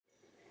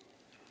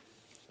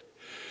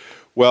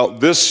Well,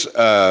 this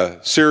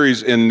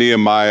series in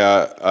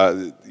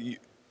Nehemiah,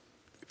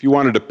 if you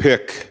wanted to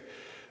pick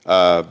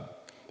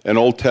an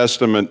Old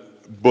Testament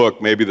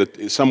book,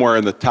 maybe somewhere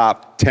in the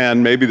top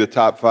 10, maybe the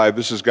top 5,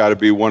 this has got to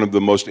be one of the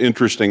most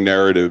interesting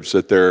narratives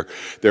that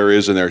there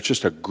is in there. It's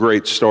just a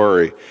great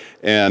story.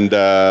 And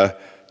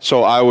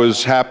so I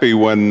was happy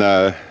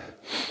when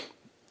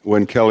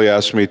Kelly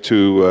asked me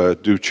to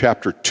do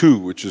chapter 2,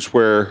 which is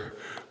where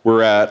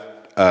we're at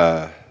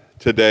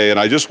today. And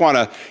I just want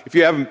to,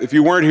 if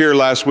you weren't here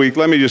last week,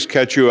 let me just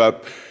catch you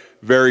up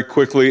very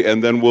quickly,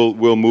 and then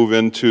we'll move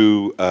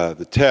into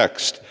the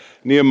text.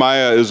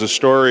 Nehemiah is a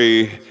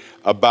story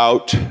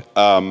about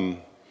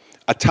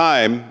a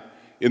time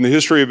in the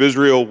history of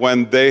Israel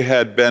when they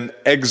had been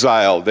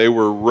exiled. They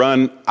were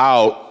run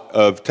out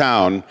of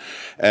town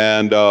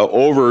and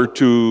over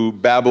to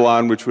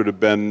Babylon, which would have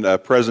been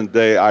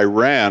present-day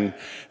Iran.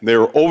 And they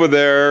were over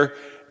there,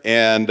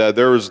 and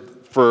there was,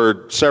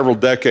 for several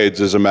decades,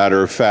 as a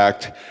matter of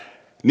fact,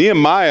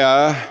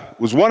 Nehemiah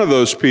was one of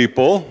those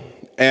people,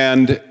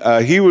 and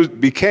he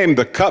became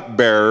the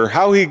cupbearer.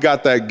 How he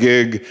got that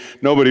gig,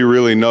 nobody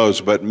really knows.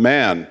 But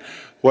man,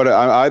 what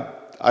I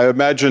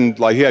imagined,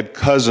 like, he had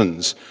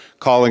cousins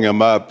calling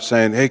him up,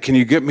 saying, "Hey, can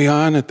you get me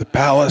on at the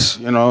palace?"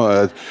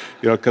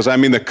 Because I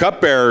mean, the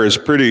cupbearer is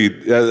pretty.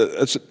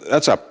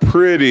 That's a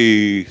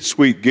pretty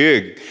sweet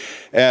gig,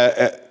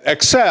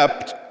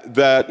 except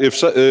that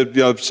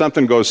if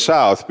something goes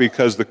south,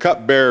 because the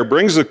cupbearer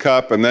brings the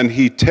cup and then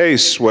he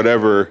tastes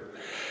whatever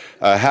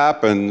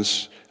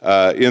happens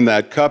in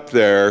that cup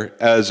there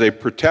as a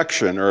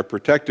protection or a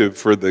protective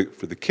for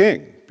the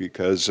king,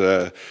 because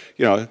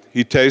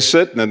he tastes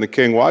it and then the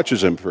king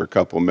watches him for a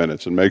couple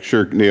minutes and makes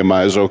sure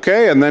Nehemiah's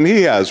okay, and then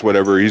he has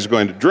whatever he's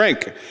going to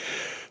drink.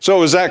 So it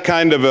was that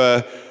kind of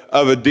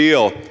a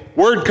deal.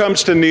 Word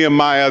comes to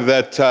Nehemiah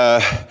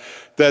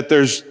that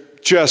there's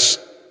just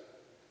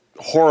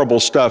horrible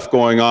stuff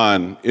going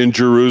on in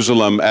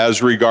Jerusalem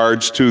as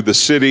regards to the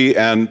city,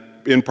 and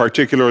in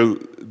particular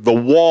the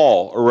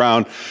wall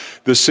around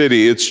the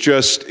city. It's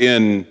just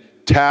in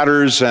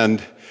tatters,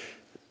 and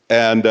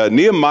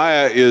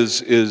Nehemiah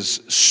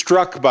is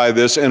struck by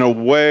this in a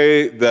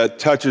way that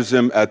touches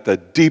him at the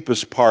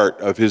deepest part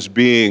of his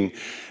being,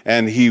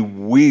 and he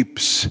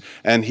weeps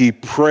and he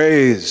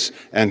prays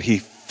and he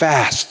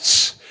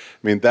fasts.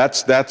 I mean,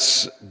 that's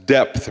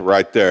depth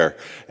right there.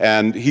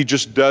 And he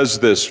just does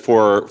this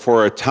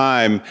for a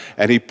time,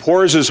 and he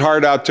pours his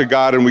heart out to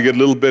God, and we get a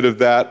little bit of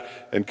that,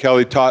 and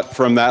Kelly taught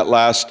from that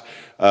last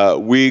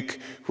week,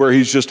 where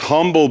he's just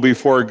humble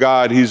before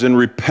God. He's in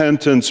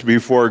repentance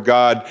before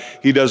God.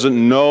 He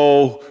doesn't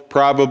know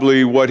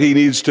probably what he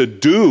needs to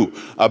do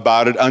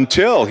about it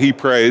until he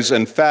prays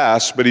and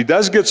fasts, but he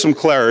does get some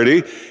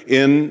clarity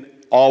in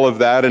all of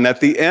that. And at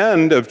the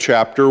end of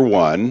chapter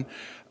 1,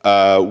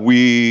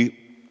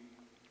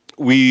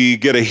 we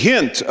get a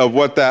hint of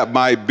what that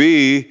might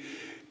be,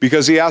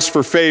 because he asks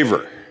for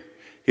favor.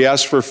 He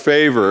asks for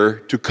favor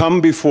to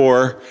come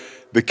before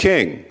the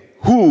king,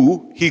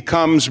 who he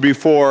comes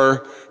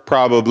before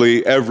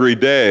probably every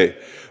day.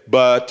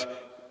 But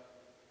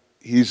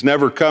he's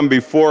never come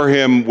before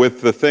him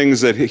with the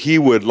things that he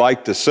would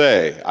like to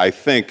say, I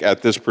think,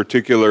 at this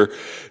particular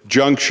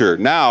juncture.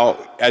 Now,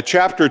 at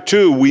chapter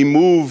 2, we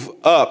move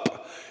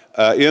up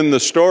in the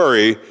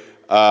story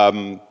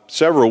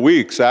several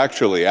weeks,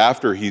 actually,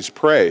 after he's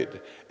prayed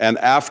and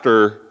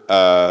after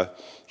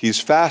he's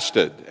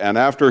fasted and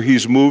after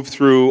he's moved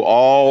through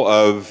all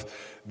of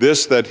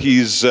this that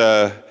he's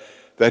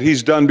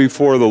done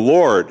before the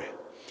Lord.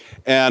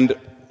 And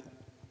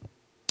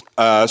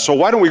so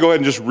why don't we go ahead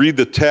and just read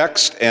the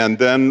text, and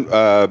then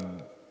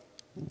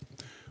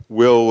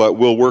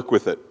we'll work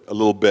with it a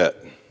little bit.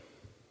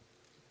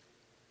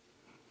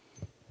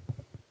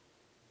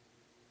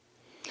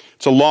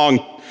 It's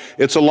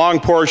a long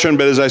portion,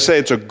 but as I say,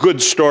 it's a good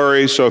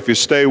story, so if you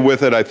stay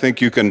with it, I think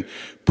you can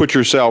put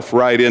yourself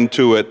right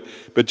into it.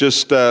 But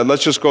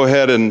let's just go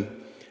ahead and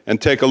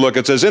take a look.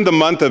 It says, "In the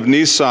month of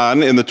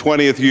Nisan, in the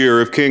 20th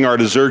year of King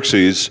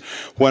Artaxerxes,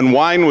 when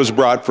wine was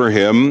brought for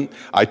him,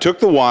 I took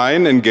the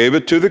wine and gave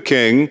it to the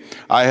king.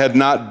 I had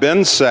not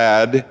been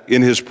sad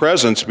in his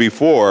presence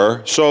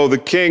before, so the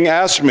king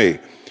asked me,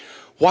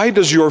 'Why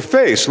does your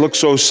face look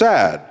so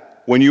sad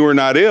when you are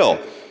not ill?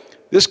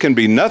 This can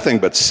be nothing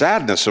but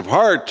sadness of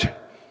heart.'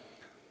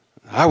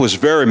 I was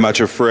very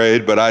much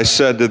afraid, but I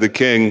said to the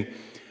king,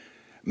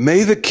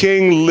 'May the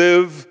king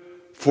live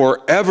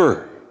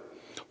forever.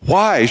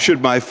 Why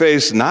should my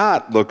face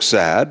not look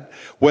sad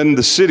when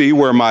the city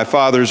where my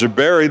fathers are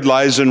buried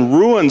lies in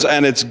ruins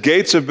and its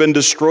gates have been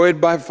destroyed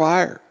by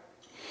fire?'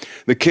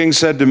 The king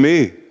said to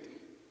me,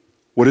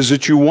 'What is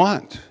it you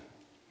want?'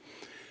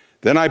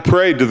 Then I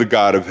prayed to the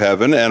God of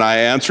heaven, and I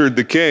answered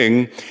the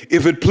king,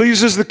 'If it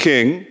pleases the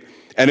king,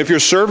 and if your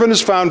servant has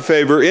found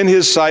favor in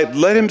his sight,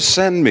 let him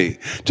send me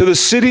to the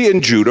city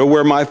in Judah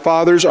where my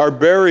fathers are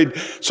buried,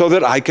 so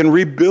that I can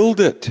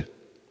rebuild it.'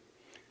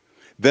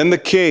 Then the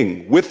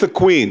king, with the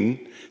queen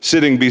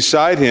sitting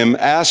beside him,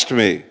 asked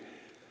me,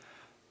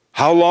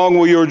 'How long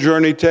will your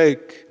journey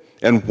take,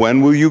 and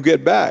when will you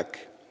get back?'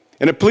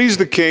 and it pleased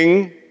the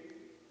king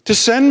to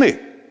send me.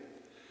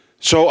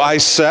 So I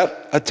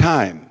set a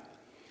time.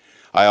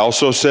 I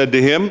also said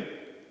to him,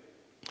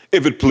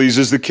 if it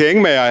pleases the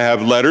king, may I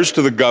have letters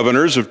to the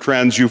governors of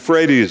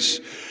Trans-Euphrates,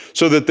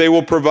 so that they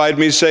will provide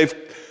me safe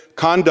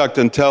conduct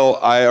until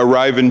I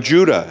arrive in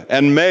Judah.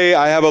 And may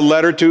I have a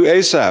letter to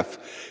Asaph,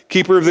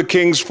 keeper of the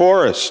king's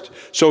forest,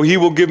 so he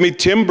will give me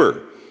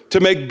timber to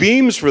make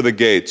beams for the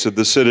gates of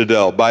the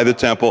citadel by the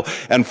temple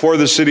and for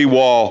the city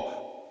wall,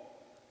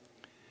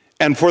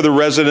 and for the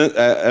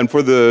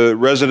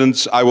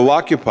residence I will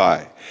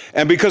occupy.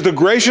 And because the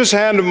gracious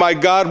hand of my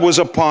God was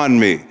upon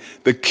me,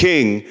 the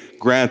king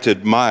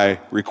granted my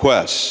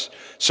requests.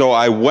 So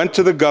I went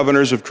to the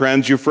governors of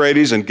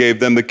Trans-Euphrates and gave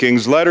them the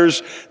king's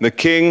letters. And the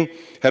king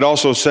had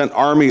also sent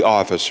army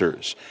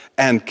officers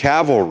and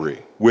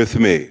cavalry with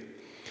me.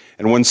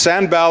 And when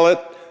Sanballat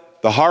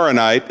the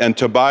Horonite and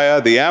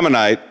Tobiah the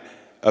Ammonite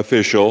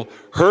official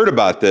heard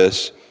about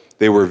this,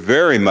 they were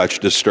very much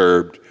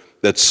disturbed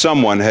that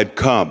someone had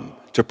come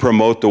to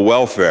promote the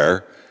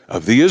welfare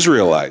of the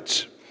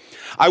Israelites.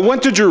 I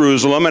went to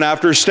Jerusalem, and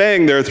after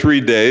staying there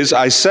 3 days,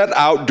 I set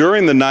out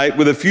during the night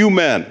with a few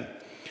men.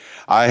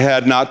 I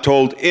had not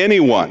told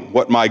anyone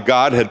what my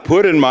God had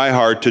put in my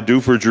heart to do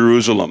for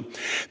Jerusalem.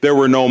 There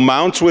were no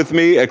mounts with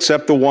me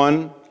except the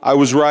one I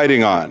was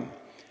riding on.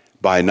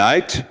 By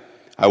night,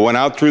 I went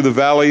out through the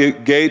valley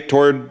gate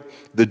toward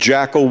the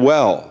Jackal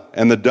Well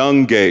and the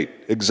Dung Gate,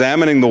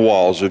 examining the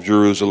walls of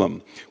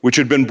Jerusalem, which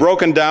had been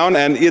broken down,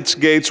 and its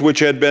gates which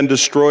had been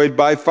destroyed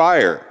by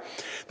fire.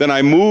 Then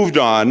I moved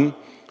on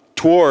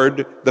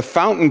toward the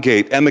Fountain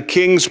Gate and the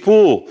King's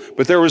Pool,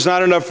 but there was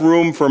not enough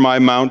room for my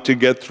mount to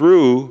get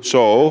through,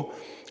 so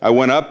I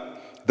went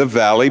up the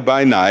valley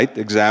by night,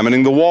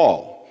 examining the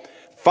wall.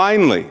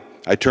 Finally,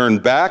 I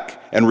turned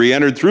back and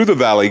re-entered through the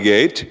valley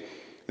gate,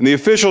 and the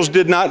officials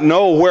did not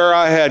know where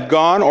I had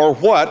gone or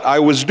what I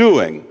was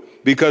doing,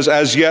 because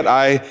as yet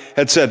I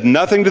had said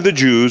nothing to the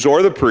Jews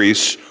or the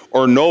priests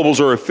or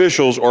nobles or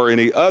officials or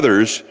any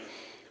others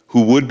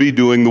who would be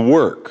doing the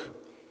work.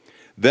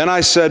 Then I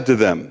said to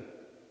them,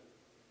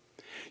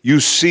 you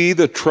see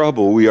the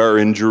trouble we are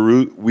in.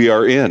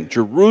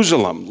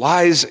 Jerusalem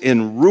lies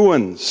in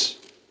ruins,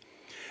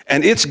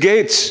 and its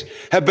gates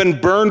have been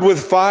burned with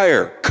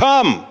fire.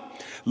 Come,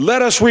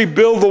 let us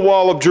rebuild the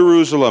wall of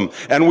Jerusalem,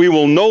 and we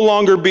will no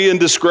longer be in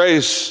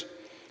disgrace.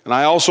 And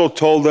I also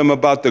told them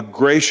about the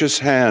gracious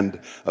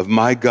hand of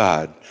my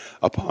God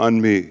upon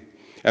me,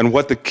 and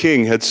what the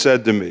king had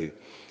said to me.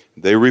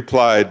 They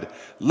replied,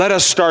 let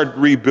us start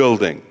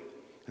rebuilding.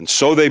 And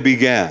so they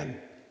began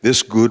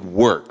this good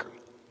work.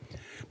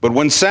 But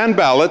when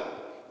Sanballat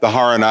the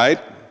Horonite,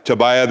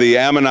 Tobiah the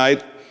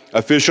Ammonite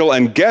official,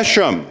 and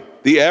Geshem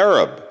the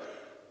Arab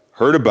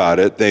heard about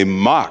it, they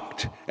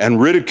mocked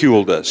and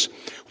ridiculed us.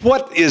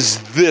 What is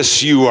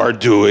this you are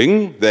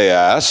doing? They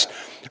asked.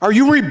 Are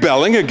you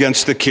rebelling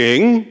against the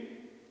king?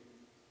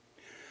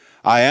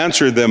 I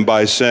answered them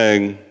by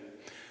saying,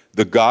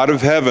 the God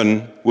of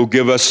heaven will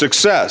give us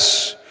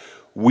success.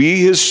 We,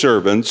 his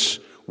servants,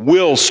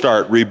 will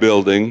start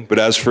rebuilding, but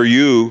as for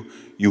you,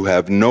 you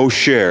have no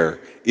share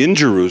in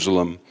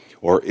Jerusalem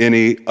or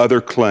any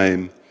other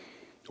claim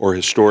or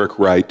historic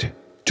right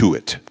to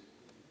it.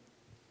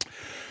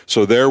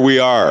 So there we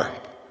are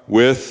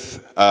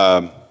with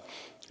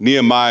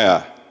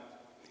Nehemiah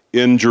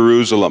in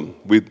Jerusalem.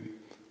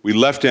 We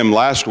left him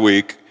last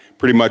week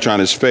pretty much on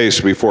his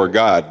face before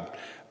God,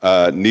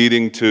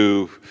 needing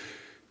to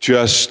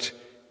just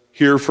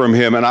hear from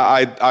him. And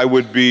I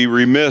would be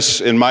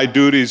remiss in my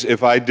duties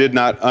if I did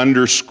not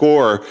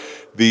underscore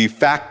the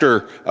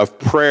factor of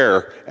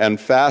prayer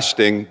and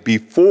fasting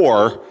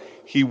before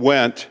he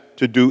went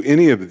to do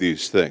any of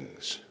these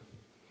things.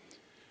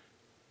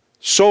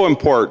 So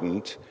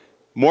important,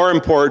 more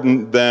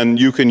important than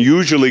you can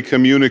usually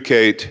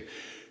communicate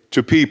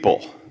to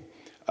people.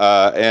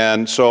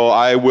 And so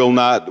I will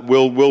not,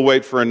 we'll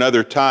wait for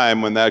another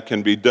time when that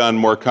can be done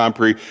more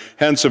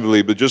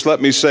comprehensively. But just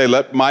let me say,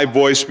 let my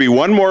voice be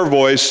one more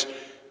voice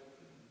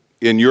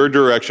in your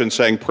direction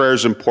saying prayer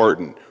is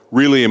important,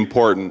 really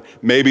important,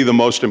 maybe the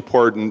most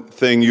important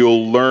thing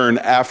you'll learn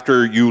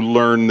after you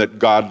learn that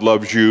God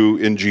loves you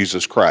in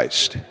Jesus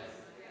Christ.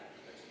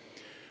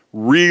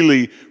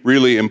 Really,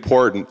 really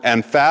important.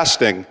 And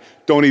fasting,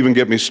 don't even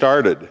get me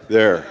started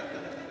there.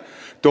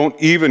 Don't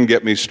even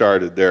get me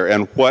started there.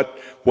 And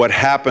what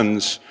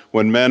happens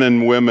when men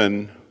and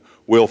women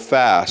will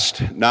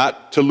fast,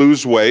 not to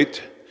lose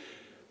weight,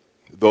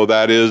 though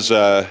that is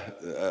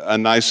a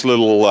nice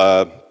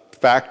little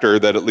factor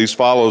that at least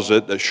follows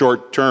it, a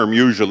short term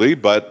usually,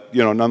 but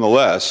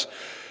nonetheless.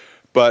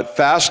 But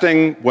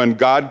fasting, when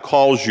God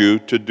calls you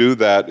to do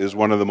that, is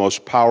one of the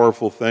most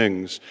powerful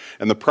things.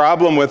 And the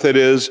problem with it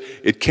is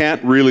it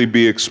can't really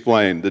be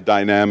explained, the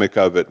dynamic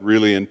of it,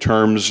 really in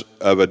terms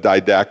of a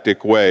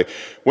didactic way.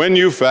 When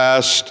you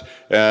fast,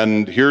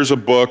 and here's a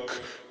book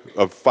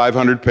of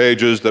 500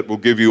 pages that will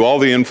give you all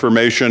the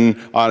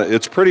information on it,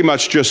 it's pretty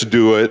much just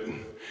do it.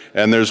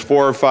 And there's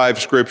 4 or 5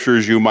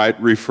 scriptures you might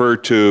refer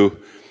to.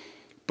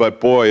 But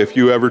boy, if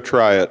you ever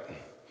try it,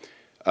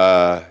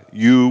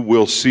 you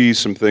will see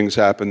some things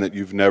happen that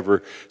you've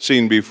never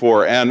seen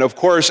before. And of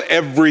course,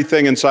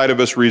 everything inside of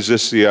us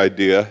resists the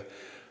idea.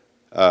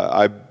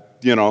 I've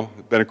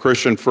been a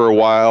Christian for a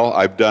while.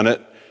 I've done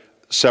it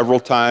several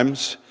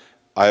times.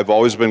 I've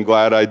always been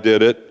glad I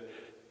did it,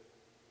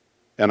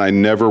 and I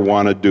never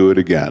want to do it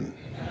again.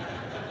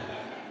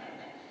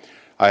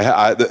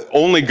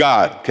 Only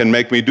God can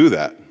make me do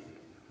that,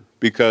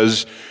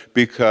 because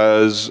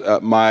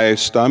my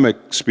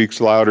stomach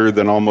speaks louder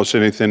than almost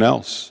anything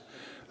else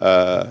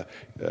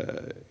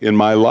in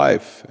my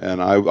life,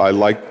 and I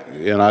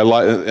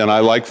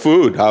like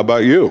food. How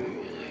about you?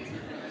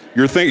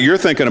 You're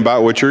thinking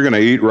about what you're going to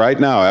eat right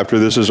now after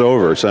this is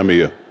over, some of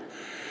you.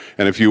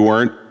 And if you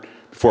weren't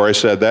before I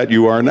said that,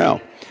 you are now.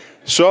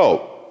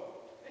 So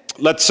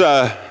let's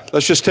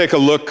just take a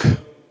look.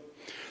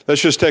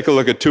 Let's just take a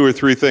look at 2 or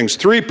 3 things.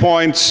 3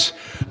 points.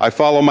 I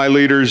follow my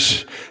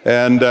leaders,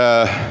 and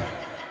so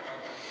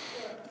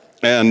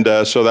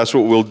that's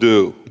what we'll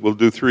do. We'll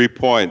do 3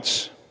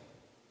 points.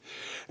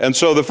 And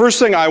so the first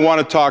thing I want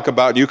to talk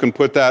about, you can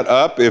put that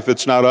up if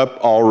it's not up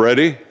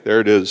already.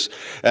 There it is.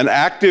 An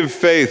active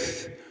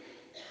faith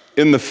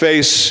in the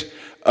face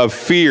of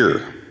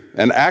fear.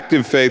 An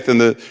active faith in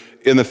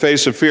the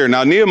face of fear.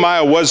 Now,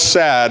 Nehemiah was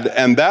sad,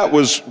 and that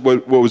was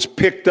what was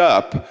picked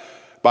up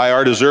by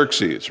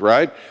Artaxerxes,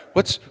 right?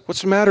 What's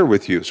the matter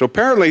with you? So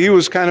apparently he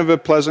was kind of a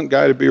pleasant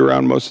guy to be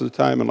around most of the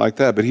time and like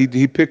that, but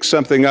he picked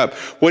something up.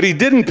 What he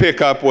didn't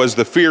pick up was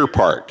the fear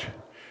part.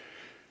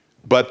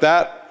 But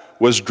that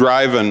was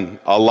driving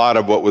a lot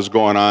of what was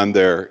going on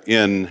there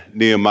in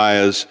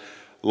Nehemiah's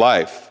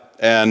life.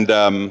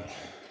 And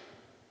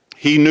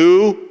he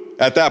knew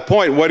at that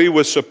point what he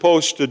was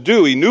supposed to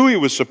do. He knew he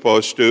was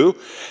supposed to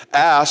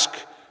ask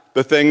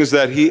the things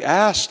that he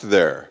asked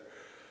there.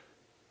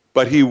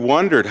 But he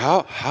wondered,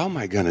 how am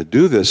I going to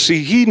do this?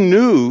 See, he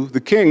knew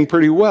the king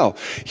pretty well.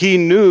 He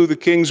knew the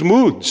king's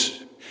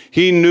moods.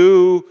 He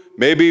knew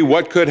maybe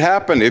what could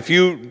happen. If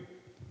you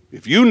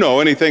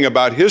know anything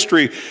about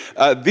history,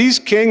 these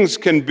kings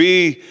can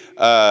be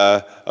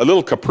a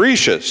little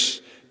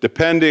capricious,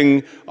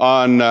 depending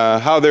on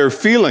how they're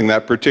feeling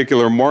that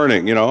particular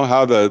morning. You know,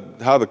 how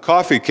the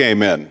coffee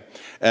came in,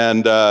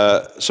 and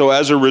so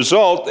as a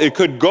result, it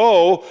could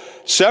go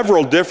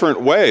several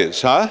different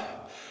ways, huh?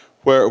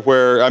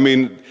 Where I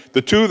mean,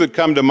 the 2 that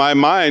come to my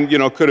mind,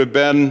 could have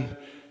been,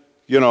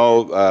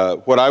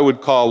 what I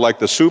would call like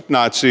the soup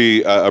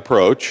Nazi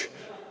approach,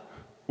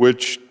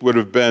 which would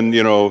have been,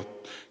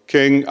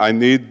 King, I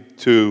need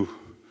to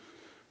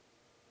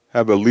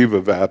have a leave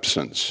of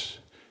absence.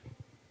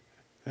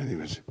 And he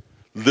was,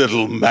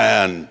 little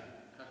man,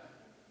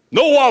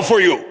 no law for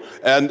you.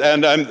 And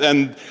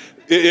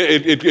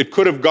it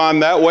could have gone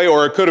that way,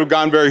 or it could have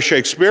gone very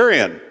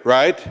Shakespearean,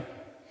 right?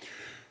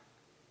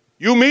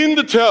 You mean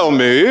to tell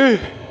me,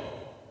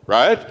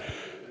 right,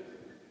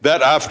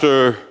 that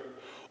after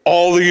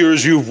all the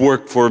years you've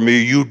worked for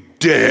me, you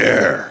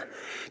dare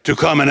to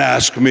come and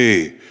ask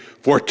me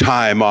for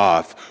time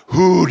off?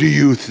 Who do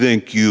you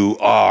think you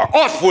are?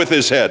 Off with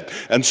his head.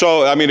 And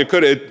so, I mean,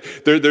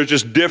 there's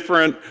just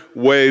different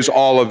ways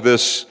all of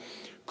this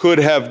could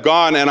have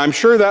gone. And I'm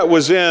sure that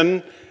was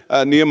in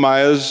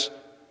Nehemiah's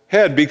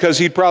head, because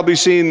he'd probably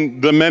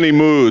seen the many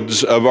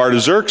moods of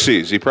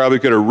Artaxerxes. He probably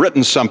could have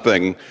written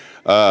something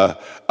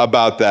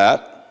about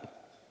that.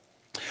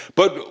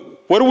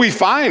 But what do we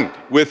find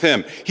with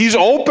him? He's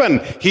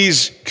open,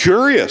 he's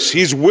curious,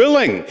 he's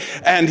willing,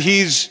 and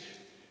he's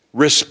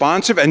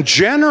responsive and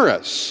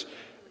generous.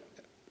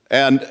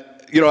 And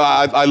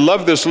I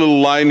love this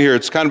little line here.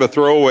 It's kind of a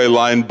throwaway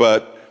line,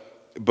 but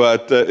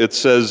it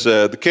says,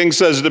 the king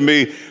says to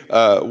me,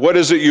 what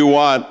is it you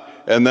want?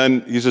 And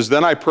then he says,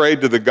 then I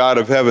prayed to the God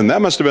of heaven.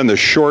 That must have been the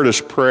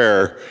shortest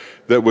prayer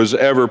that was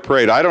ever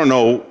prayed. I don't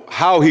know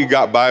how he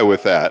got by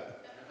with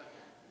that,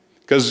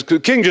 because the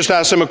king just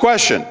asked him a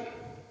question.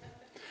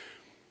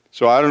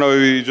 So I don't know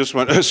if he just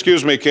went,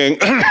 excuse me, king.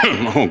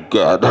 Oh,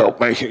 God,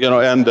 help me.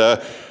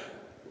 And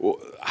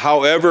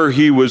however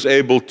he was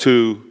able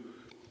to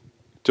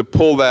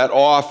pull that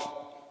off,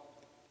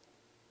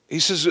 he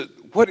says,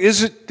 what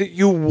is it that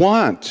you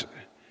want?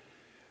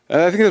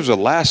 And I think it was the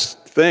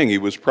last thing he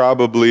was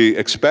probably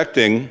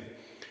expecting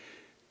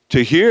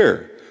to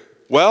hear.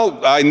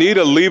 Well, I need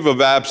a leave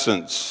of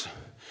absence.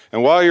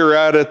 And while you're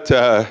at it,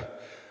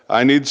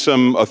 I need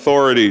some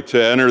authority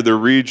to enter the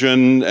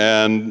region,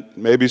 and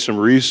maybe some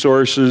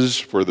resources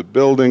for the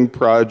building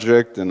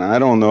project, and I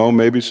don't know,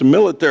 maybe some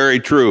military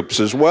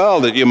troops as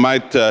well that you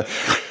might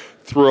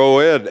throw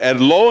in. And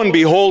lo and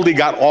behold, he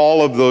got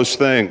all of those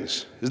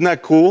things. Isn't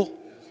that cool?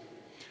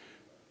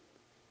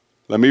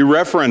 Let me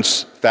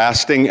reference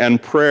fasting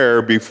and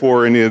prayer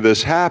before any of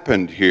this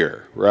happened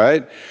here,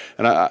 right?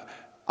 And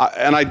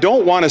I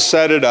don't want to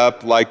set it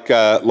up like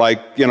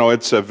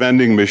it's a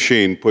vending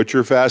machine. Put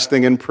your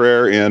fasting and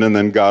prayer in, and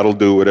then God will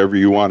do whatever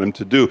you want him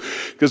to do.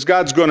 Because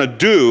God's going to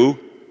do,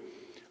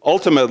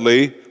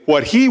 ultimately,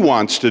 what he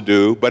wants to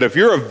do. But if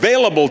you're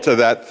available to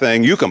that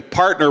thing, you can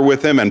partner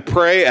with him and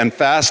pray and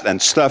fast, and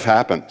stuff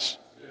happens.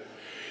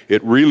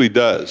 It really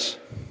does.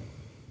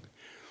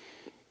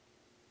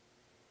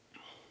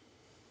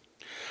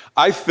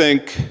 I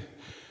think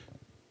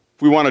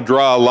if we want to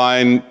draw a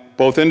line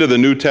both into the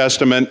New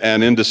Testament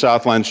and into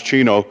Southlands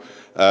Chino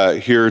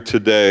here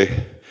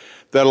today,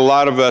 that a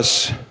lot of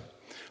us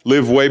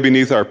live way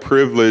beneath our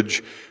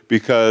privilege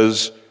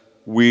because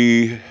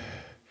we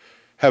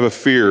have a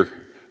fear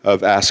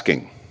of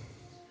asking.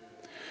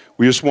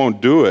 We just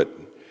won't do it.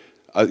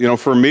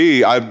 For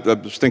me, I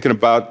was thinking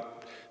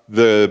about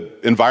the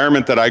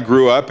environment that I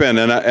grew up in,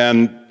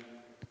 and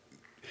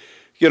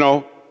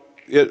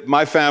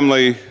my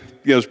family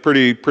is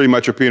pretty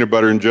much a peanut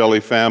butter and jelly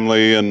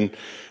family,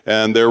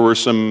 and there were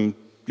some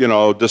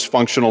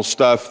dysfunctional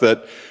stuff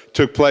that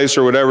took place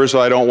or whatever.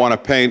 So I don't want to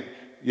paint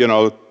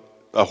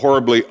a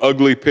horribly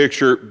ugly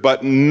picture,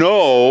 but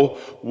no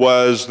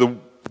was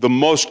the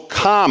most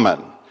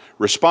common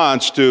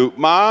response to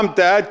Mom,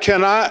 Dad,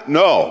 can I?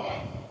 No.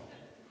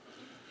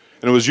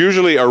 And it was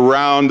usually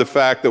around the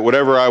fact that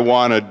whatever I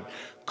wanted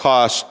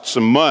cost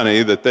some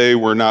money that they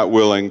were not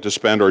willing to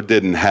spend or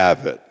didn't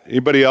have it.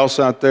 Anybody else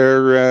out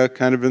there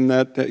kind of in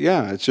that?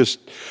 Yeah, it's just,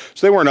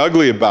 so they weren't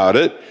ugly about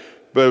it,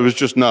 but it was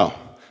just no.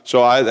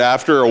 So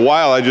after a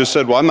while, I just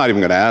said, well, I'm not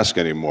even going to ask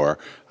anymore.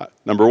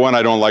 Number one,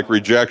 I don't like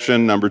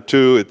rejection. Number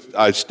two,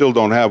 I still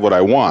don't have what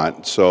I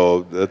want.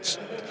 So that's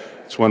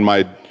when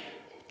my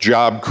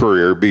job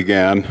career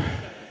began.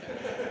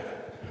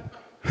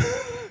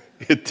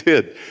 It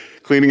did.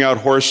 Cleaning out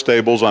horse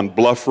stables on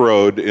Bluff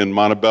Road in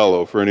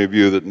Montebello, for any of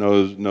you that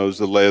knows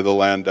the lay of the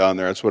land down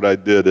there. That's what I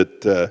did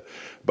at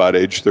about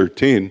age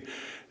 13.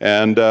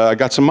 And I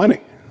got some money.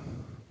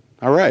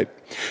 All right.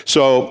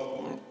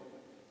 So,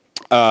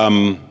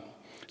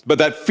 but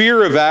that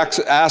fear of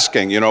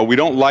asking, we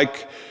don't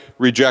like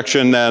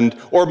rejection,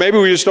 or maybe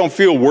we just don't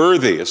feel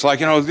worthy. It's like,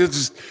 this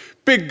is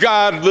big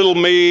God, little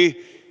me,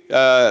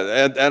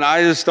 and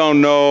I just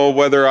don't know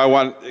whether I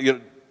want,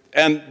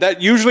 and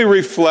that usually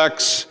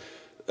reflects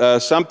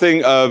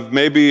something of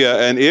maybe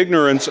an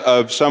ignorance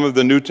of some of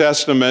the New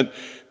Testament,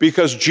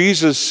 because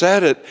Jesus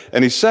said it,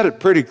 and he said it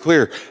pretty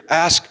clear.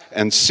 Ask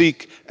and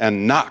seek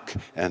and knock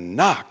and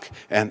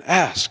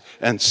ask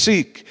and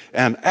seek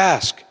and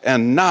ask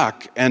and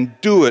knock and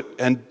do it,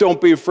 and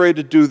don't be afraid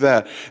to do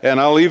that. And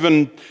I'll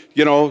even,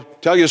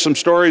 tell you some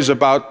stories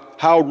about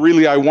how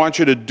really I want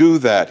you to do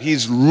that.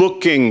 He's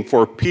looking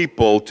for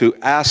people to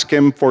ask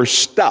him for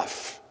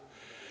stuff.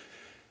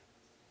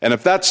 And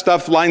if that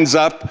stuff lines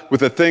up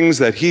with the things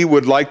that he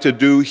would like to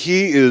do,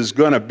 he is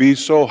going to be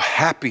so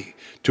happy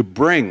to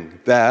bring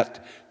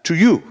that to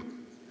you.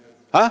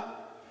 Huh?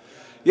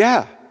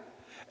 Yeah.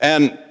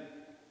 And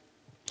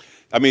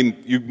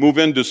you move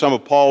into some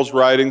of Paul's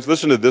writings.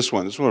 Listen to this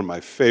one. This is one of my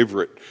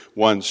favorite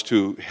ones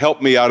to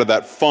help me out of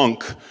that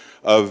funk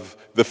of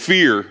the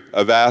fear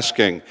of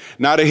asking.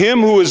 Now to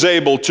him who is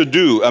able to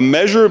do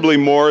immeasurably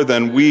more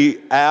than we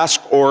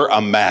ask or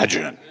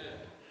imagine.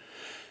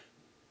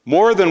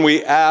 More than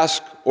we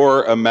ask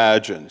or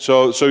imagine.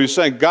 So he's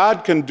saying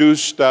God can do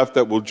stuff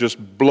that will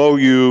just blow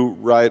you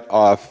right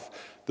off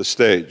the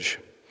stage,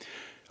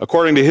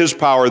 according to his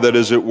power that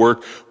is at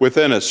work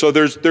within us. So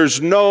there's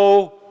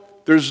no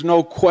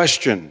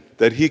question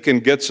that he can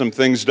get some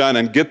things done,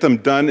 and get them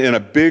done in a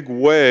big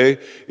way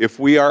if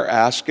we are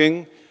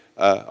asking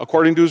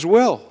according to his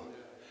will.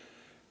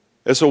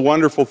 It's a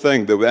wonderful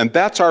thing, and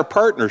that's our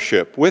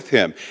partnership with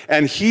him.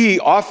 And he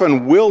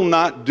often will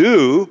not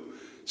do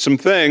some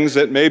things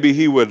that maybe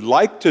he would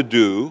like to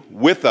do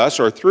with us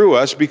or through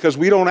us because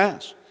we don't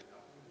ask.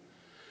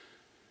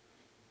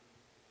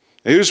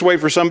 And he'll just wait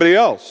for somebody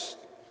else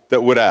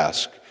that would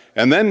ask,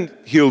 and then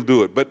he'll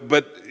do it. But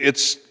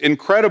it's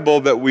incredible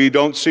that we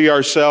don't see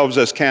ourselves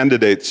as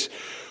candidates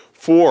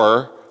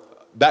for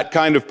that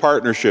kind of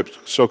partnership.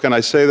 So can I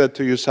say that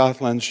to you,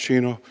 Southlands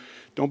Chino?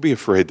 Don't be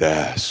afraid to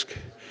ask.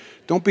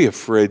 Don't be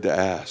afraid to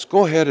ask.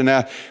 Go ahead and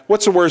ask.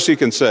 What's the worst he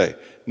can say?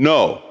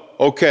 No.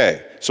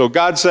 Okay. So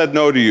God said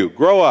no to you.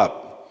 Grow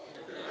up.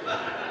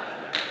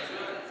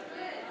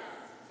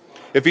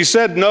 If he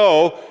said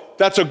no,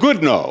 that's a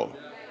good no.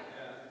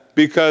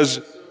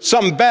 Because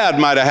something bad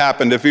might have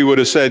happened if he would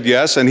have said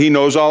yes, and he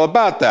knows all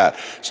about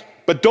that.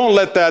 But don't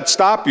let that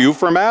stop you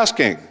from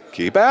asking.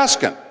 Keep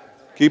asking.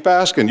 Keep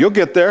asking. You'll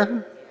get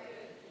there.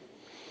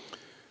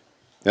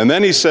 And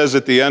then he says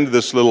at the end of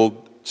this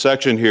little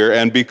section here,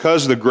 and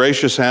because the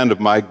gracious hand of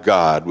my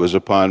God was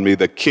upon me,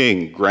 the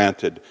king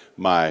granted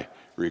my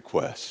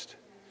request.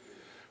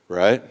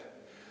 Right?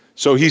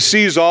 So he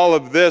sees all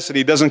of this, and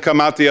he doesn't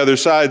come out the other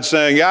side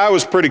saying, yeah, I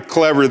was pretty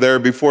clever there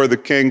before the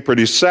king,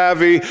 pretty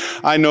savvy.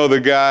 I know the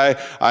guy.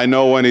 I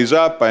know when he's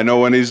up. I know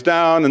when he's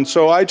down. And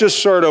so I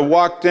just sort of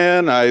walked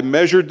in. I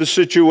measured the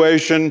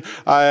situation.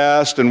 I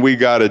asked, and we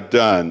got it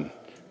done.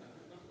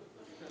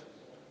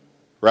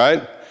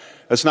 Right?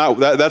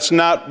 That's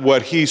not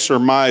what he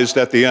surmised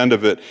at the end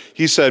of it.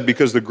 He said,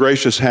 because the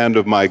gracious hand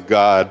of my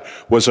God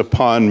was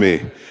upon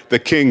me, the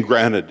king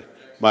granted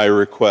my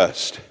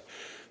request.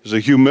 There's a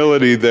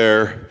humility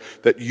there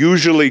that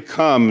usually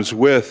comes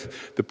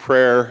with the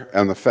prayer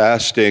and the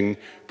fasting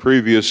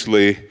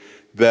previously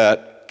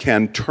that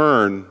can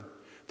turn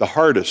the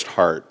hardest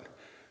heart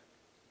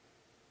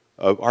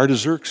of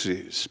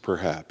Artaxerxes,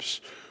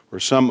 perhaps, or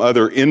some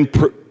other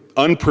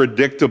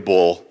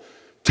unpredictable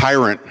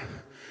tyrant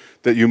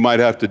that you might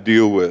have to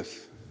deal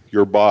with,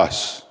 your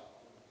boss.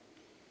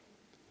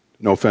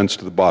 No offense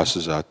to the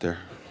bosses out there.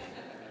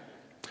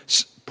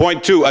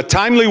 Point 2, a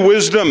timely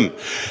wisdom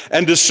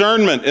and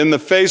discernment in the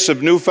face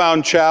of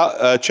newfound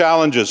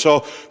challenges. So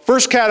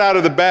first cat out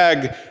of the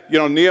bag,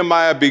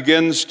 Nehemiah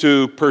begins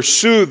to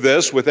pursue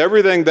this with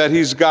everything that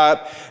he's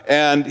got,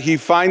 and he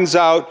finds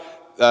out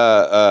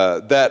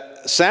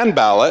that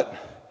Sanballat,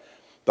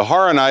 the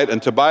Horonite,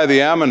 and Tobiah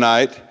the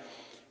Ammonite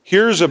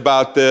hears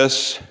about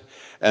this,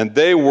 and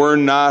they were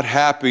not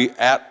happy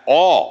at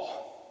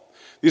all.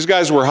 These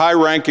guys were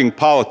high-ranking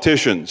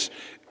politicians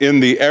in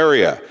the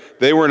area.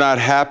 They were not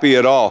happy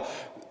at all.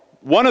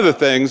 One of the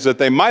things that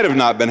they might have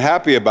not been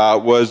happy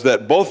about was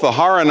that both the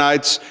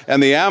Horonites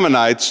and the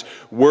Ammonites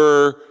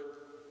were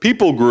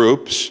people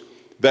groups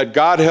that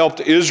God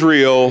helped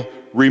Israel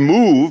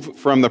remove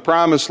from the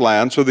promised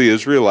land so the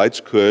Israelites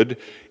could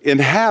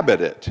inhabit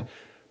it.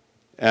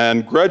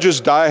 And grudges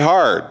die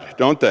hard,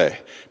 don't they?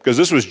 Because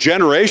this was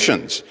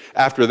generations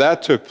after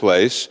that took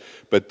place,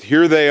 but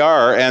here they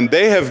are, and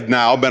they have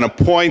now been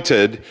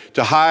appointed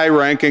to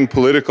high-ranking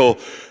political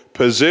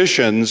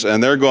positions,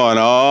 and they're going,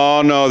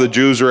 oh no, the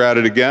Jews are at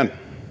it again.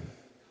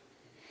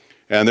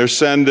 And they're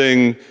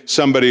sending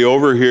somebody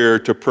over here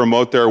to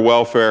promote their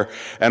welfare,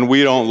 and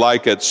we don't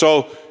like it.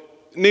 So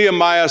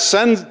Nehemiah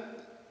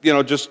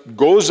just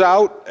goes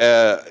out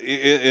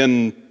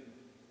in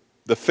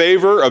the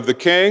favor of the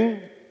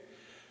king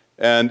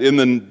and in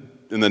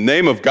the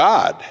name of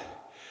God.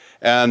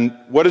 And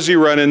what does he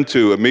run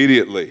into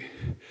immediately?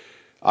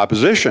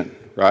 Opposition,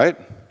 right?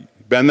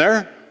 Been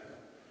there?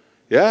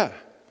 Yeah.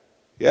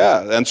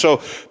 And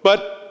so,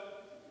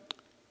 but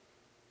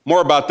more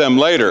about them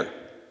later.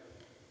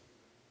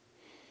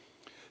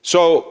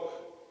 So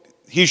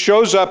he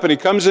shows up and he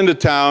comes into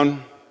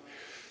town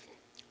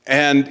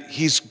and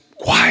he's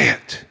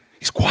quiet.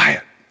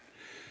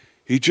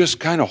 He just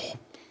kind of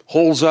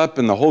holes up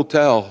in the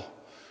hotel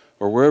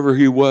or wherever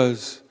he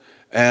was,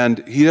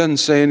 and he doesn't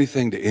say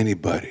anything to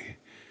anybody.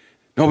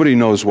 Nobody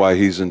knows why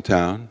he's in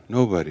town.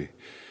 Nobody.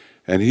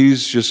 And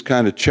he's just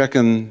kind of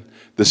checking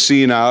the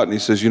scene out, and he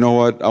says, you know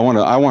what, I want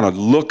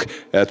to look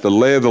at the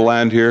lay of the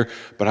land here,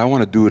 but I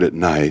want to do it at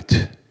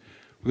night.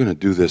 We're going to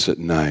do this at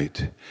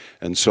night.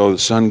 And so the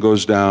sun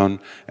goes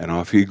down, and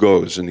off he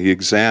goes, and he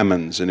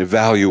examines and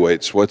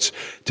evaluates what's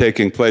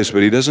taking place,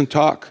 but he doesn't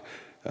talk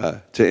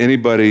to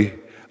anybody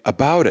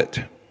about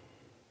it.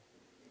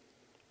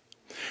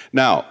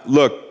 Now,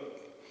 look,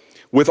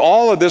 with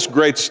all of this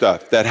great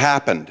stuff that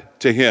happened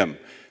to him,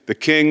 the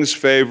king's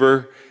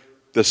favor,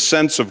 the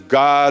sense of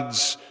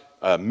God's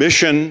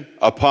mission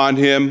upon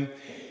him,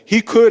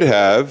 he could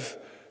have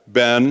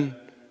been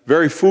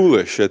very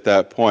foolish at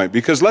that point.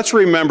 Because let's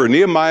remember,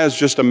 Nehemiah is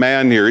just a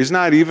man here. He's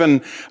not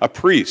even a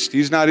priest.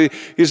 He's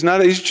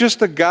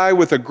just a guy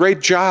with a great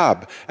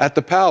job at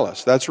the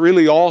palace. That's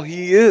really all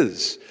he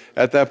is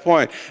at that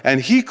point. And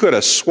he could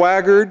have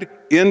swaggered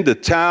into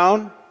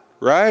town,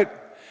 right?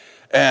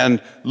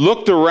 And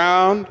looked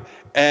around,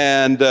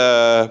 and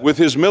with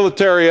his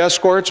military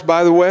escorts,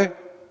 by the way,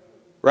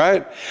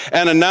 right?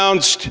 And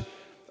announced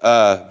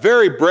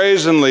very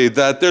brazenly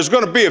that there's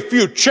going to be a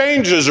few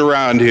changes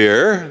around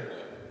here,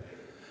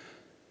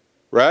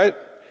 right?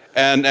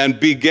 And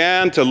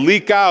began to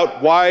leak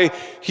out why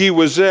he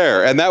was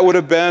there. And that would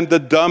have been the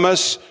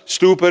dumbest,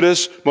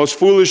 stupidest, most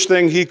foolish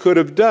thing he could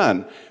have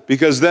done.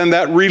 Because then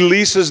that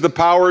releases the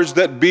powers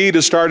that be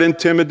to start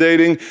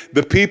intimidating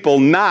the people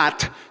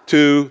not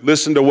to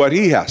listen to what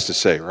he has to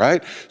say,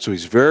 right? So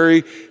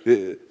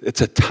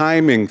it's a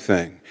timing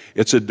thing.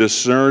 It's a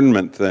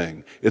discernment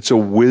thing. It's a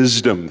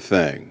wisdom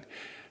thing.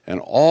 And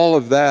all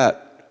of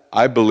that,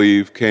 I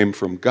believe, came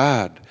from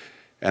God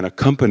and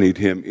accompanied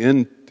him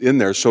in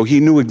there. So he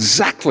knew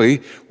exactly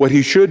what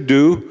he should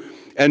do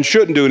and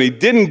shouldn't do. And he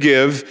didn't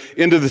give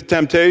into the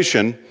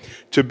temptation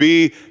to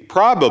be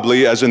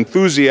probably as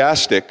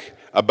enthusiastic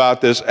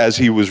about this as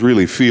he was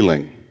really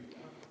feeling.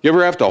 You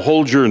ever have to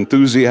hold your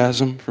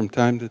enthusiasm from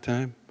time to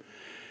time?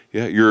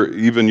 Yeah,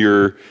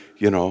 you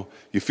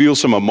feel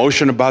some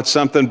emotion about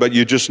something, but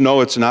you just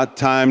know it's not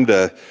time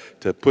to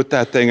put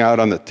that thing out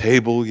on the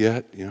table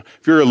yet.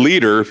 If you're a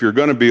leader, if you're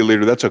going to be a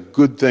leader, that's a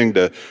good thing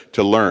to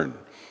learn,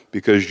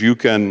 because you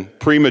can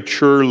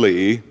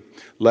prematurely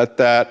let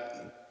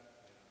that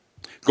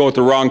go at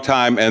the wrong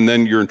time, and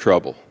then you're in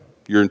trouble.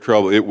 You're in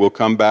trouble. It will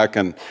come back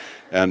and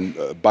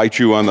bite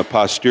you on the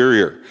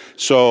posterior.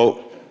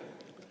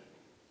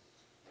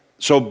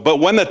 But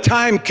when the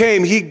time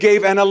came, he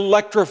gave an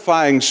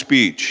electrifying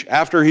speech.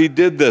 After he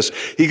did this,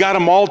 he got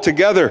them all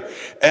together,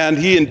 and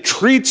he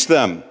entreats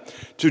them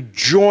to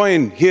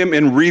join him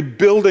in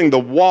rebuilding the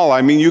wall.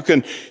 I mean, you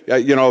can,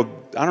 I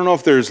don't know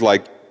if there's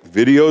like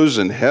videos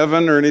in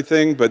heaven or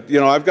anything, but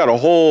I've got a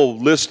whole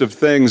list of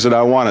things that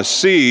I want to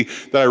see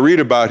that I read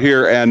about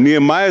here, and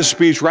Nehemiah's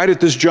speech right at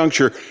this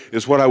juncture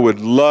is what I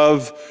would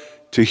love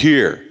to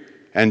hear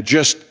and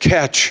just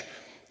catch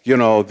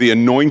the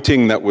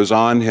anointing that was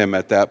on him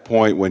at that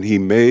point when he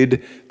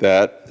made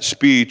that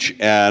speech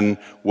and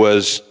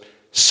was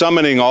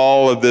summoning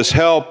all of this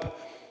help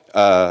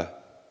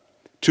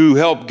to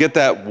help get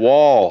that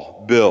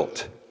wall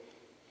built.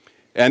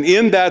 And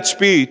in that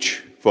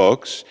speech,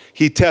 folks,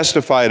 he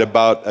testified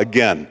about,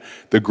 again,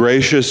 the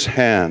gracious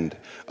hand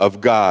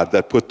of God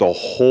that put the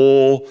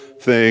whole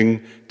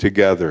thing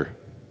together.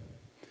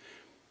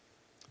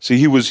 See,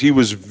 he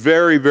was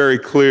very, very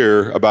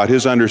clear about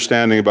his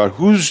understanding about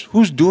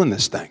who's doing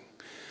this thing.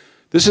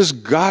 This is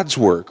God's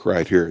work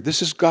right here.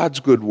 This is God's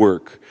good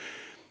work.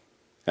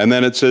 And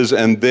then it says,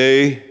 and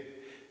they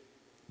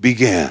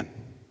began.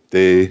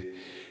 They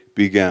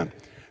began.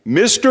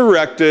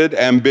 Misdirected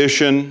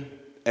ambition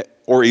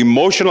or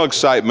emotional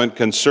excitement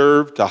can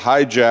serve to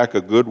hijack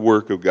a good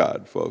work of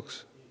God,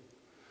 folks.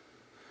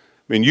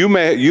 I mean, you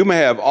may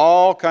have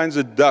all kinds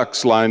of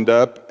ducks lined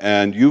up,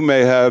 and you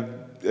may have,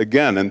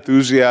 again,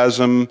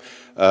 enthusiasm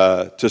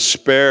to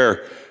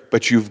spare,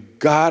 but you've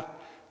got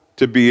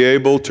to be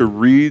able to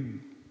read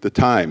the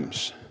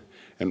times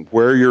and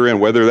where you're in,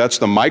 whether that's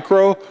the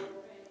micro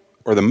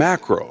or the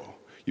macro.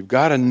 You've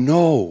got to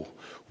know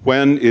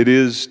when it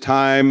is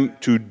time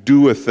to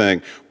do a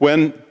thing.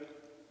 When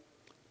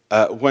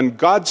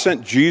God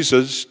sent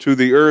Jesus to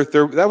the earth,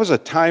 that was a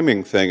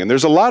timing thing. And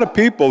there's a lot of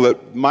people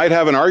that might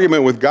have an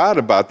argument with God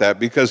about that,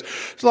 because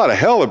there's a lot of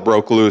hell that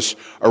broke loose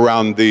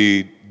around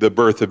the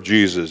birth of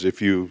Jesus.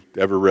 If you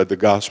ever read the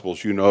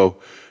Gospels, you know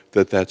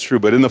that that's true.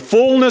 But in the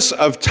fullness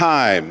of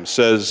time,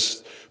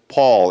 says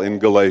Paul in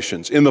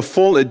Galatians,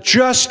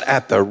 just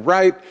at the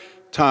right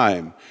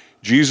time,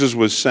 Jesus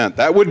was sent.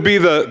 That would be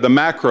the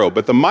macro.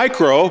 But the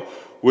micro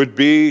would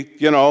be,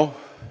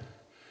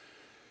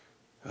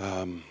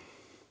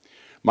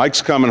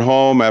 Mike's coming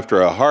home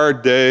after a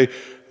hard day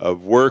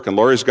of work, and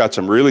Lori's got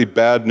some really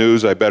bad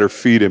news. I better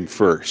feed him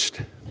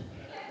first.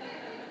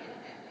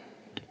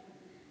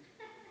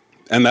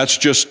 And that's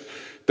just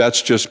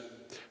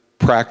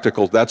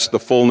practical. That's the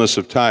fullness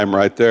of time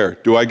right there.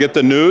 Do I get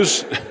the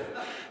news?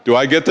 Do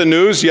I get the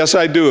news? Yes,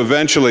 I do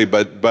eventually,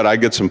 but I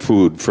get some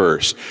food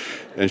first.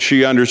 And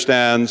she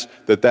understands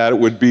that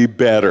would be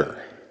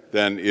better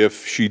than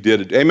if she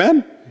did it.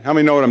 Amen? How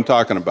many know what I'm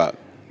talking about?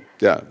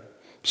 Yeah.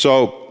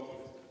 So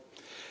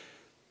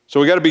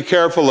we got to be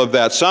careful of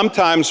that.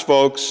 Sometimes,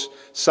 folks,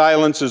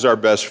 silence is our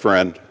best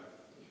friend.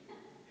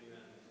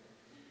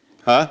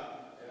 Huh?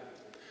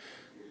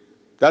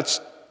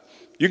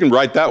 You can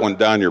write that one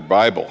down in your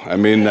Bible. I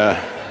mean,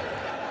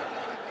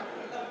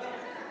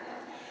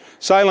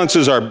 silence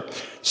is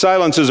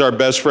our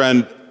best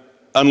friend,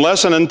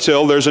 unless and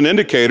until there's an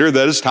indicator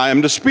that it's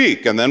time to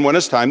speak. And then when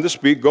it's time to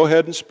speak, go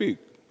ahead and speak.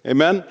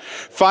 Amen?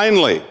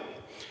 Finally,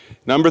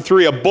 number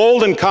 3, a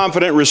bold and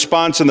confident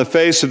response in the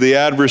face of the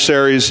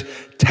adversary's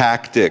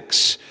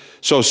tactics.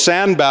 So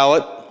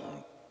Sanballat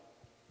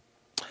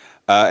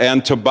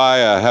and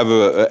Tobiah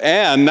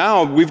and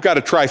now we've got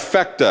a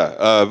trifecta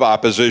of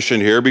opposition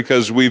here,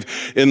 because we've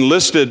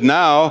enlisted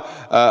now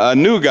a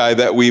new guy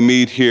that we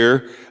meet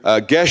here,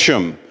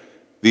 Geshem,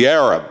 the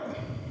Arab.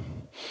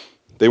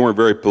 They weren't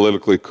very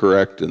politically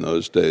correct in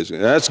those days.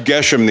 That's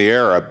Geshem the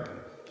Arab,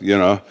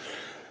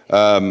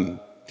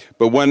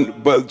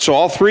 So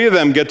all three of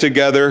them get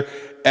together,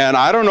 and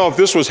I don't know if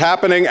this was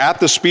happening at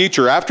the speech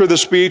or after the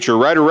speech or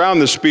right around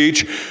the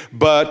speech,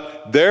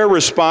 but their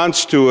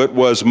response to it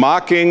was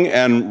mocking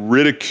and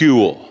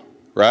ridicule,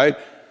 right?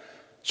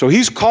 So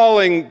he's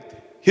calling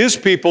his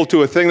people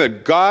to a thing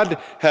that God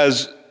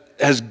has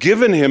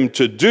given him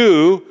to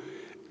do,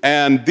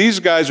 and these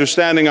guys are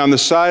standing on the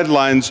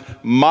sidelines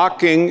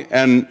mocking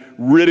and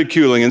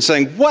ridiculing and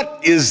saying, "What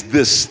is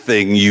this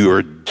thing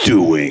you're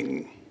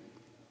doing?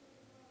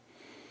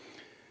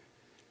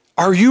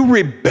 Are you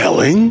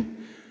rebelling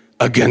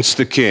against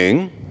the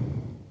king?"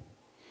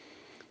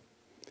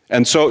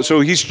 And so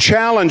he's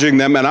challenging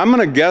them, and I'm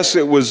going to guess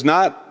it was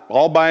not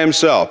all by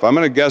himself. I'm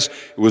going to guess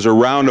it was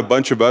around a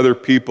bunch of other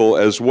people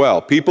as well.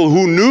 People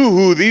who knew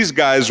who these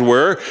guys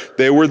were.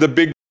 They were the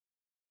big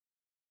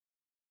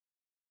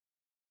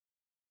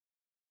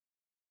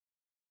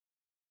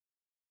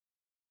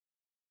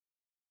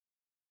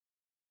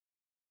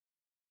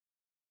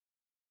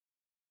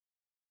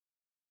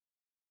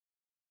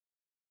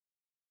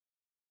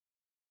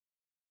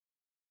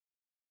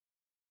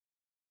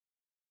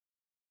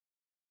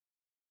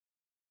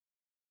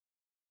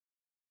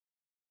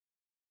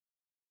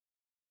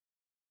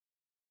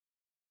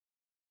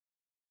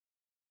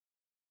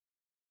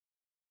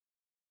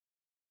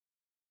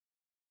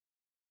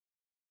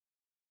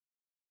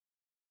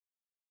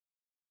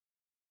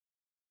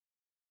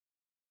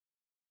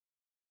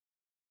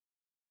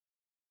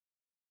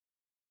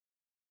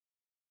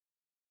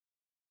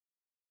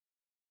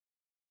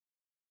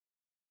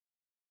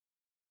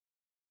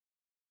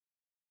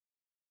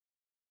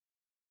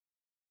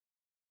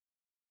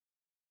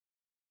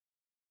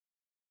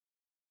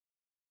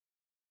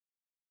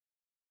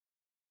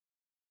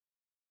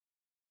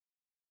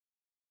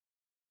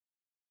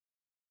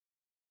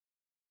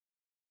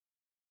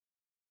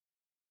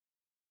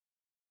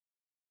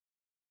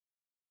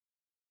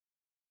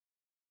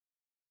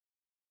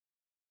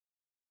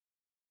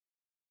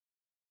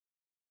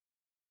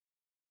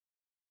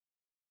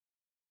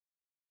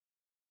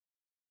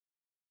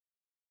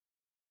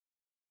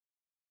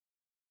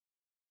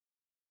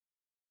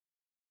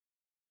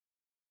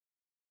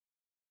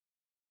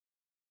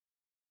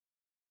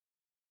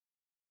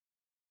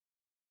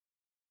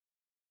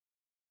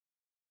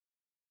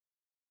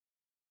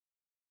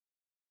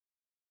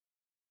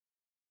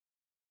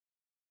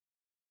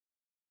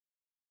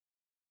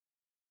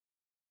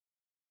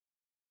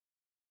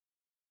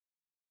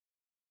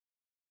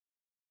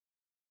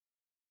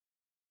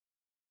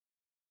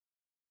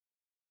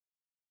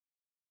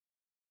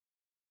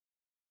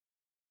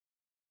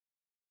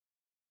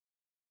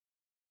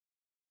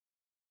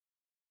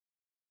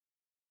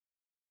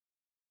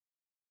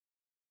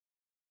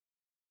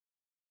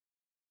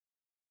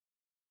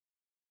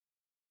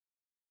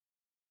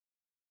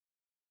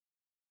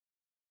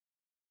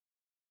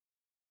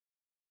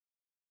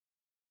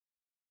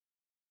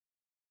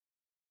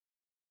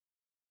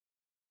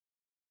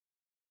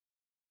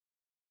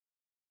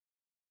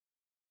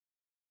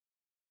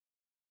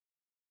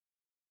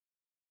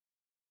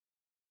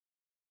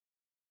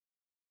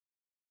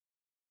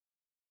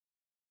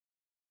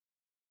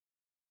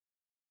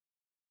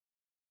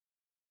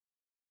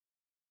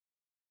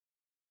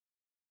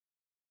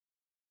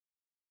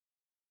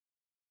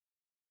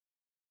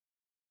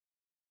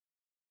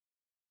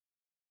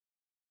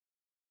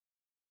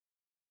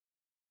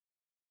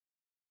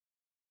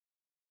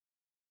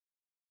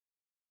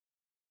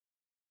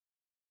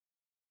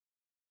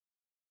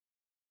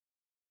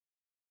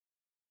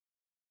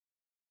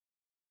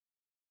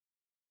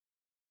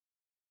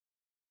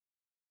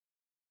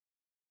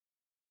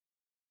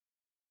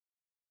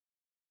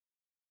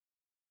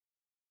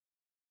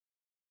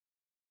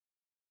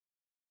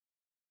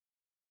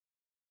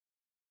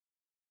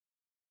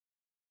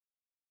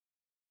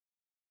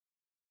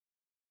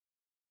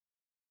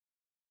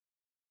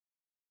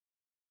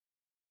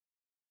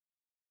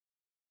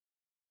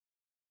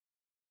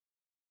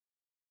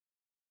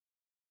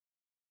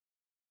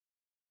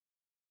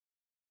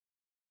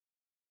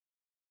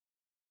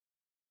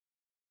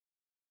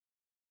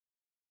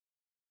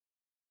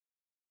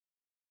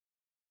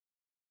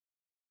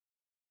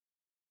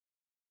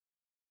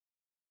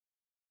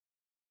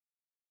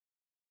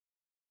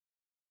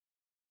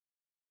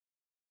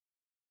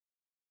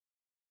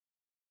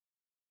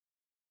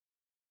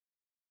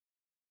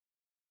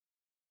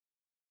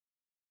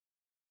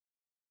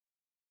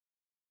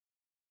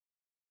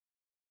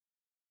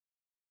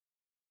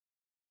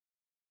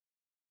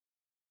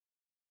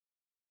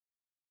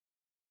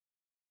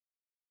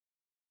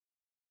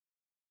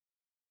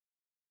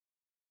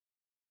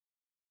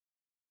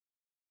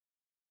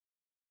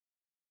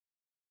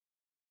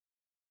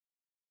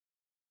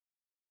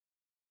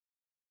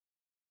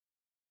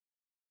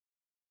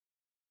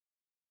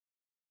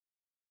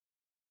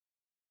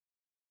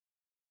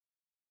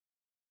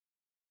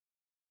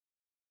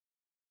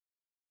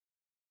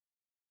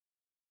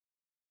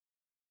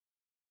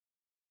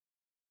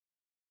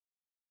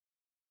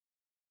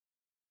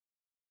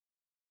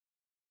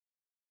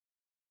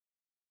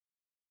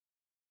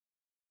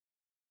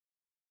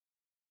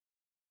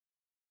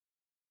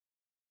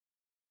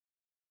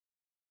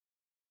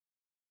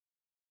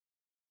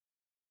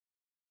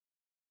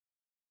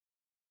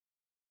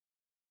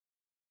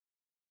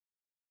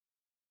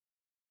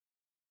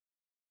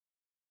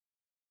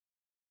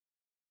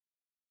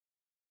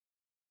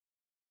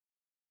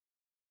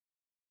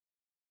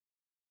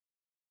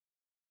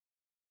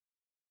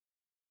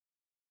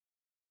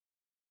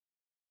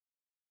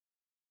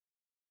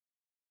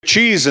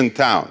cheese in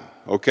town,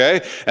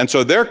 okay? And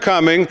so they're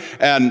coming,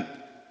 and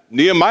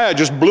Nehemiah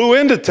just blew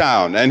into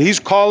town, and he's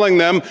calling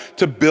them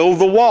to build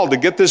the wall, to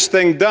get this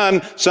thing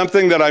done,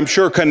 something that I'm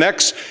sure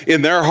connects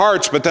in their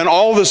hearts. But then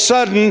all of a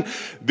sudden,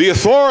 the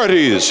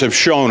authorities have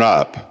shown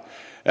up.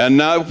 And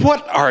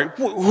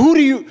who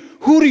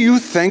do you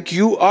think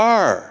you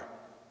are,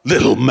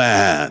 little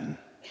man?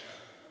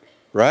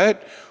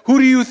 Right? Who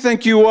do you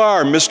think you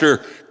are,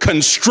 Mr.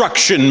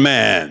 Construction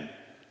Man?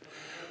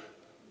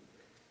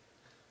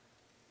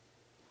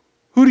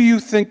 Who do you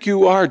think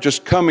you are,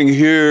 just coming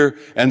here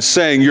and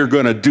saying you're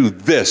going to do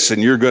this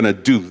and you're going to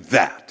do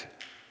that?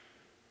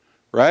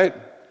 Right?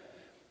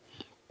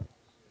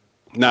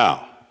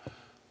 Now,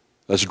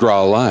 let's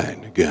draw a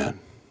line again.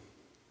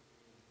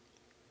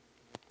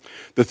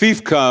 The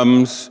thief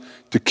comes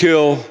to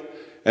kill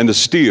and to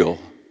steal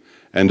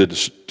and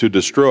to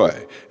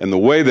destroy. And the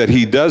way that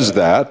he does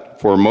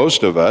that, for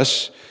most of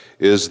us,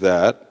 is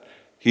that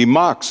he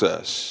mocks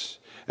us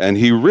and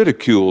he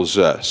ridicules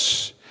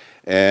us.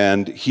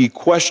 And he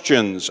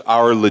questions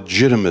our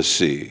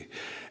legitimacy,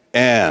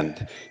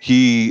 and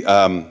he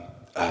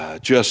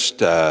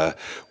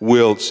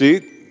will,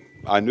 see,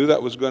 I knew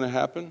that was going to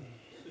happen,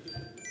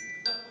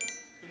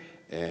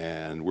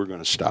 and we're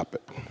going to stop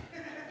it.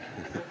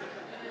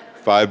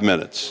 5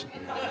 minutes.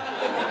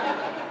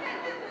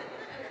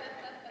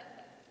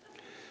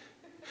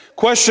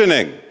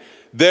 Questioning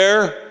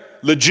their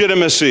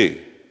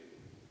legitimacy,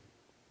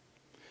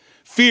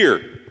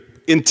 fear,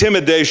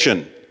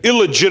 intimidation,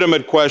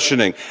 illegitimate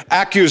questioning,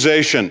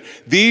 accusation.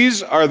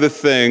 These are the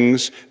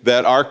things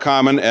that our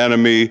common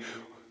enemy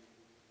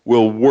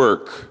will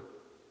work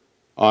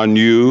on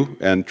you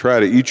and try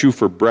to eat you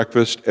for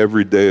breakfast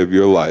every day of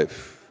your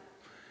life.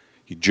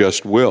 He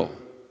just will.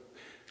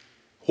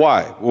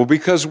 Why? Well,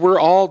 because we're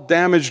all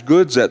damaged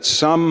goods at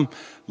some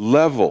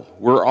level.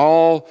 We're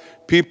all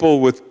people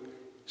with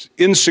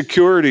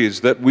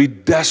insecurities that we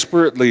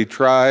desperately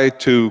try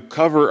to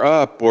cover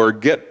up or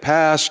get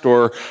past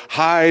or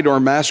hide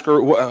or mask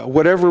or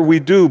whatever we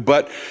do,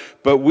 but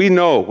we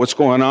know what's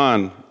going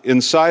on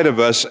inside of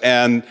us,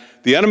 and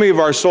the enemy of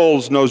our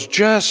souls knows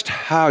just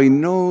how. He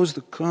knows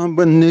the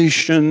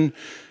combination,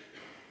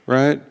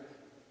 right,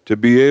 to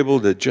be able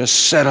to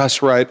just set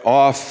us right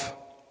off.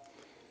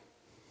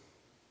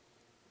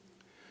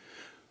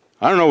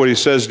 I don't know what he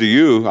says to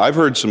you. I've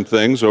heard some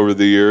things over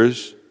the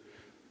years.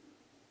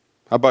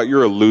 How about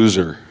you're a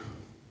loser?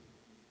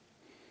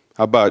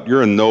 How about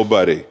you're a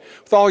nobody?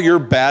 With all your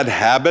bad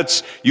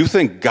habits, you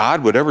think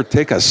God would ever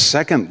take a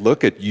second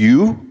look at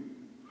you?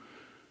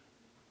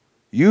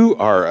 You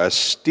are a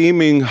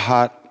steaming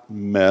hot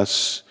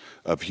mess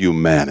of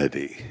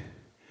humanity.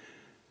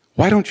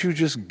 Why don't you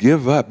just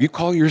give up? You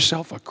call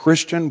yourself a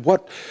Christian?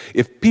 What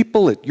if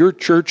people at your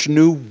church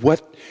knew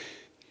what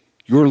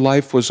your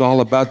life was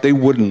all about, they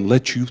wouldn't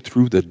let you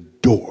through the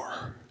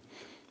door.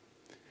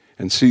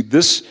 And see,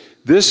 this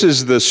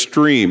is the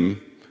stream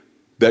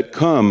that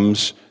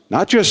comes,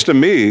 not just to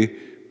me,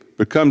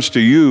 but comes to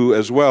you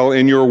as well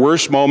in your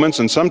worst moments,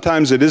 and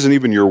sometimes it isn't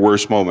even your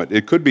worst moment.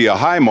 It could be a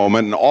high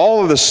moment, and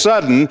all of a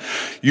sudden,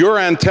 your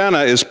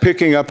antenna is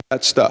picking up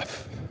that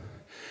stuff.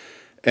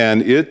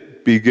 And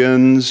it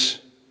begins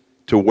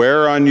to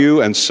wear on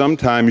you, and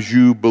sometimes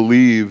you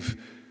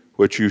believe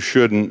what you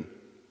shouldn't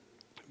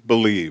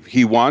believe.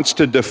 He wants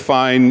to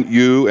define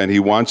you, and he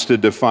wants to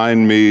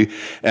define me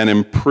and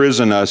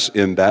imprison us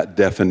in that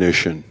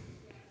definition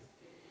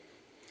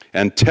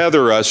and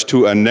tether us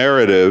to a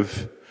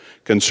narrative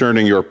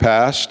concerning your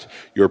past,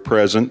 your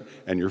present,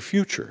 and your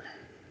future.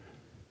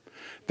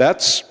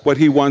 That's what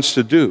he wants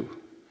to do.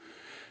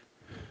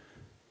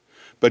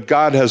 But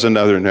God has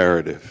another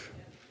narrative.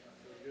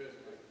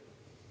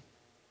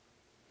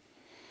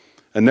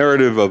 A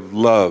narrative of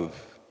love,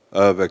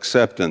 of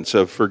acceptance,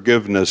 of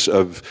forgiveness,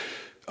 of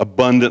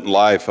abundant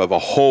life, of a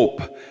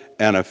hope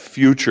and a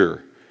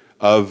future,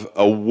 of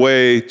a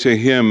way to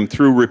him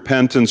through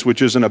repentance,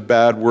 which isn't a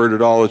bad word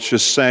at all. It's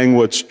just saying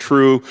what's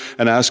true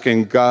and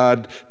asking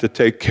God to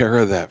take care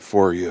of that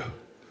for you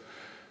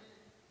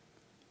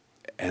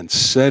and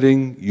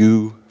setting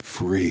you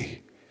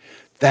free.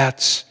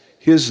 That's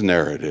his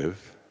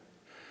narrative.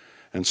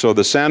 And so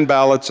the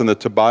Sanballats and the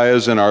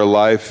Tobiahs in our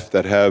life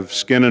that have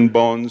skin and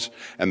bones,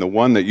 and the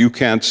one that you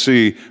can't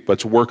see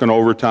but's working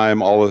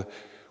overtime,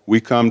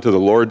 we come to the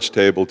Lord's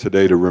table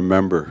today to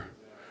remember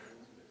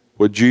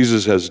what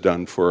Jesus has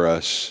done for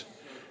us.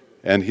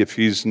 And if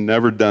he's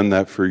never done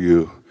that for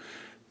you,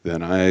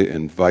 then I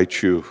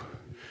invite you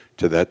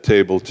to that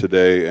table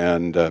today,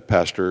 and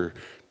Pastor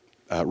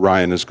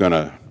Ryan is going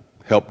to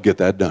help get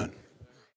that done.